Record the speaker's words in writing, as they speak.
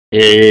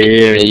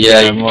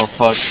Yeah,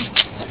 motherfucker.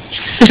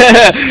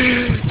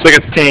 Look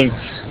at the thing.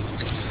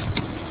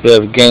 We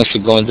have a gangster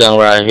going down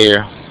right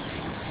here.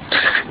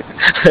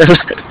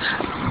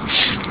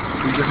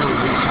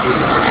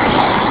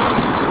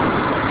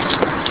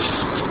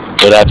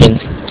 What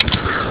happened?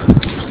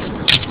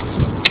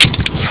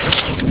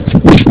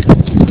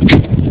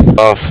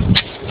 Off.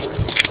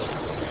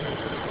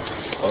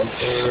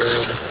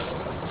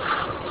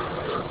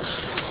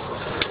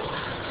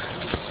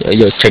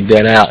 Yo, check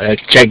that out.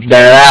 Check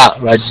that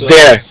out right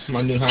there.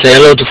 Say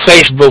hello to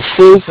Facebook,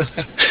 fool.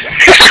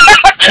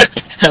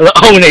 Hello,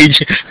 own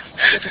agent.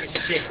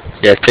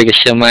 Yeah, take a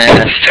shit my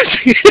ass.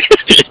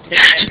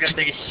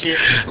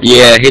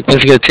 Yeah,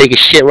 Hitman's gonna take a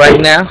shit right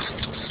now.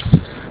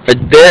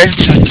 Right there.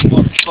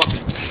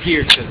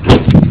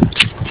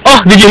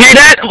 Oh, did you hear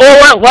that?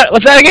 Oh,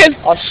 what's that again?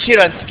 I'll shit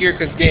on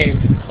Scirca's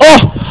game. Oh,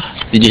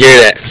 did you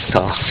hear that?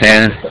 Oh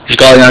man, he's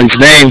calling out his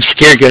name,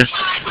 Scirca.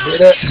 Hear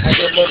that? I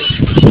got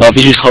money.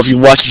 Hope you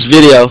watch this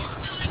video. 1022.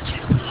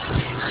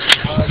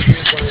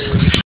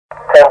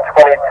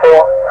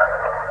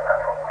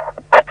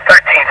 13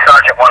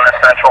 Sergeant 1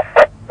 Essential.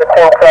 15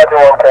 Sergeant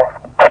 1 thing.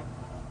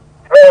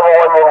 Available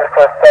 1 unit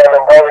for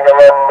assignment, holding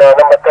around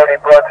number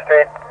 30 Broad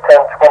Street.